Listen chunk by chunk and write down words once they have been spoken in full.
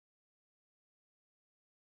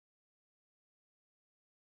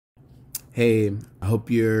Hey, I hope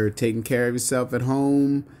you're taking care of yourself at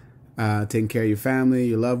home, taking care of your family,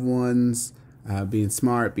 your loved ones, being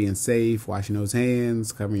smart, being safe, washing those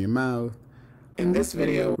hands, covering your mouth. In this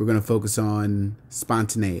video, we're going to focus on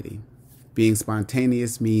spontaneity. Being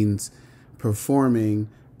spontaneous means performing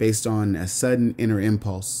based on a sudden inner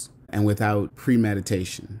impulse and without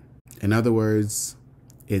premeditation. In other words,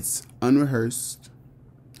 it's unrehearsed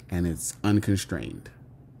and it's unconstrained.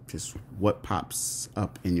 Just what pops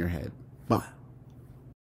up in your head. Bah.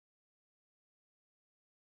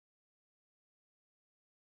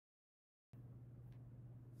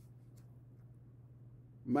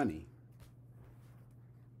 Money,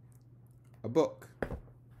 a book,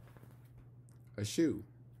 a shoe,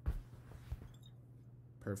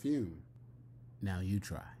 perfume. Now you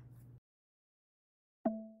try.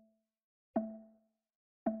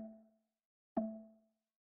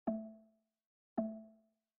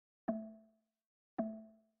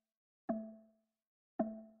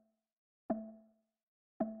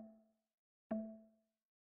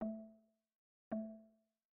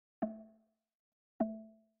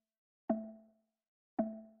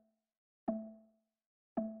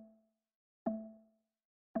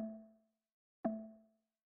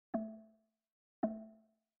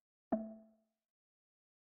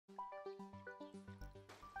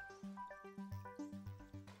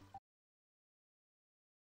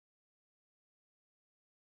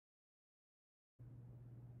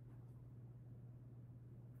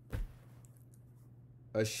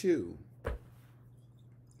 A shoe,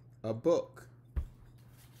 a book,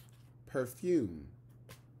 perfume.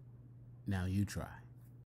 Now you try.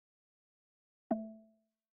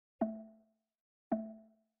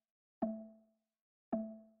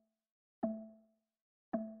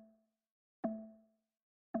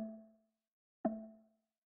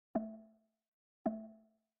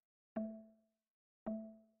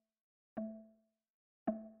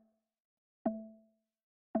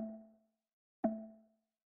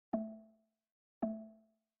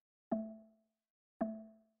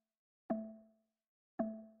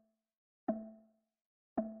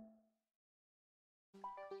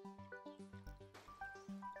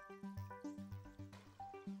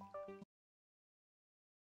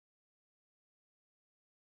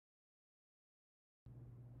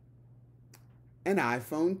 An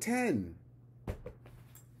iPhone 10.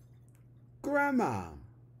 Grandma.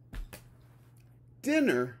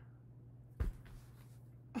 Dinner.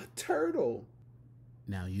 A turtle.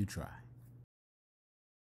 Now you try.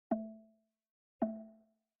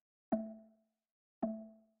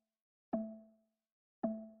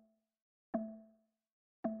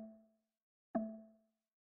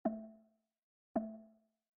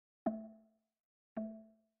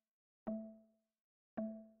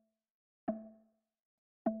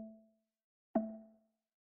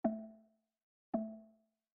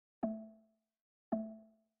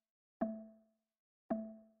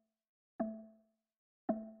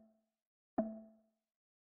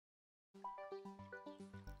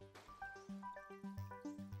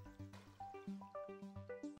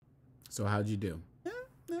 So how'd you do?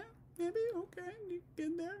 Maybe, okay,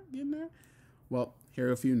 getting there. Well, here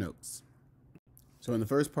are a few notes. So in the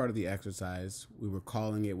first part of the exercise, we were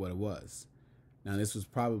calling it what it was. Now this was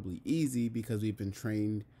probably easy because we've been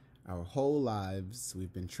trained our whole lives.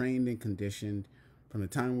 We've been trained and conditioned from the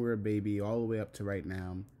time we were a baby all the way up to right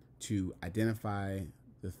now to identify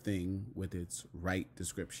the thing with its right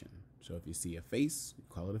description. So if you see a face, you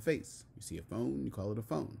call it a face. You see a phone, you call it a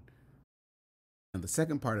phone. Now, the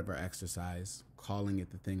second part of our exercise, calling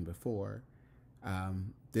it the thing before,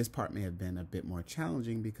 this part may have been a bit more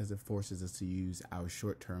challenging because it forces us to use our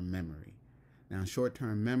short-term memory. Now,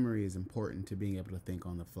 short-term memory is important to being able to think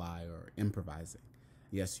on the fly or improvising.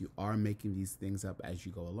 Yes, you are making these things up as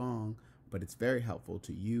you go along, but it's very helpful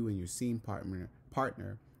to you and your scene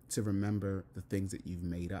partner to remember the things that you've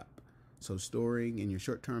made up. So storing in your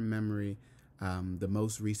short-term memory the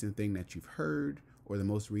most recent thing that you've heard or the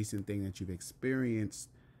most recent thing that you've experienced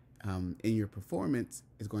in your performance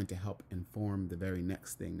is going to help inform the very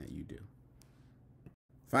next thing that you do.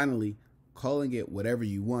 Finally, calling it whatever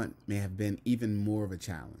you want may have been even more of a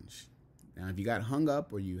challenge. Now, if you got hung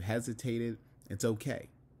up or you hesitated, it's okay.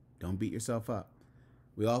 Don't beat yourself up.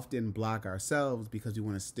 We often block ourselves because we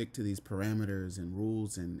want to stick to these parameters and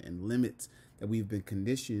rules and limits that we've been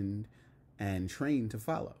conditioned and trained to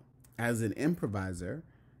follow. As an improviser,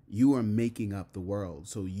 you are making up the world.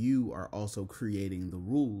 So you are also creating the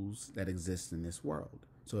rules that exist in this world.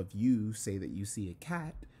 So if you say that you see a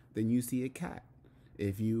cat, then you see a cat.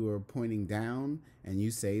 If you are pointing down and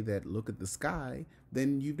you say that look at the sky,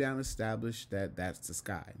 then you've now established that that's the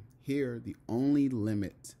sky. Here, the only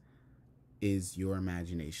limit is your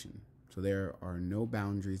imagination. So there are no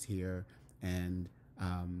boundaries here. And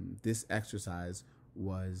this exercise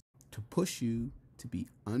was to push you to be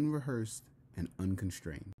unrehearsed and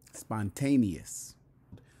unconstrained, spontaneous.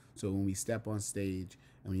 So when we step on stage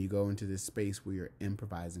and when you go into this space where you're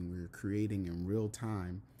improvising, where you're creating in real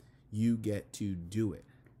time, you get to do it.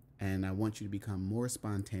 And I want you to become more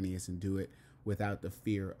spontaneous and do it without the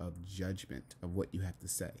fear of judgment of what you have to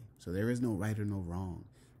say. So there is no right or no wrong.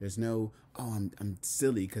 There's no, oh, I'm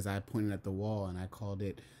silly because I pointed at the wall and I called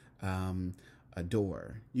it a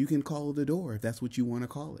door. You can call it a door if that's what you want to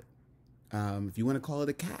call it. If you want to call it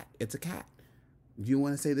a cat, it's a cat. If you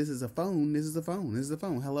want to say this is a phone, this is a phone. This is a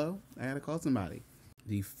phone. Hello? I got to call somebody.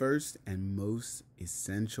 The first and most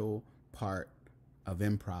essential part of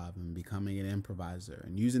improv and becoming an improviser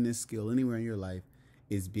and using this skill anywhere in your life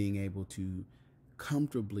is being able to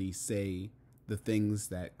comfortably say the things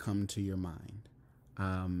that come to your mind.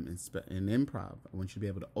 In improv, I want you to be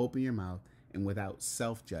able to open your mouth and without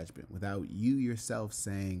self-judgment, without you yourself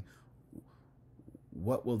saying,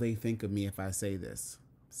 what will they think of me if I say this?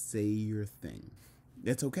 Say your thing.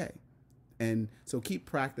 It's okay. And so keep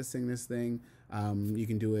practicing this thing. You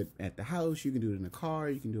can do it at the house. You can do it in the car.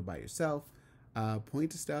 You can do it by yourself.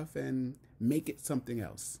 Point to stuff and make it something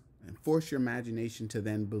else. And force your imagination to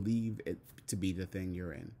then believe it to be the thing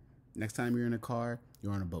you're in. Next time you're in a car,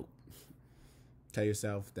 you're on a boat. Tell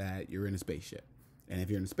yourself that you're in a spaceship. And if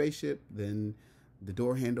you're in a spaceship, then the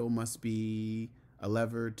door handle must be a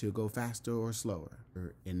lever to go faster or slower.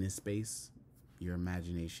 In this space, your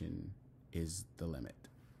imagination is the limit.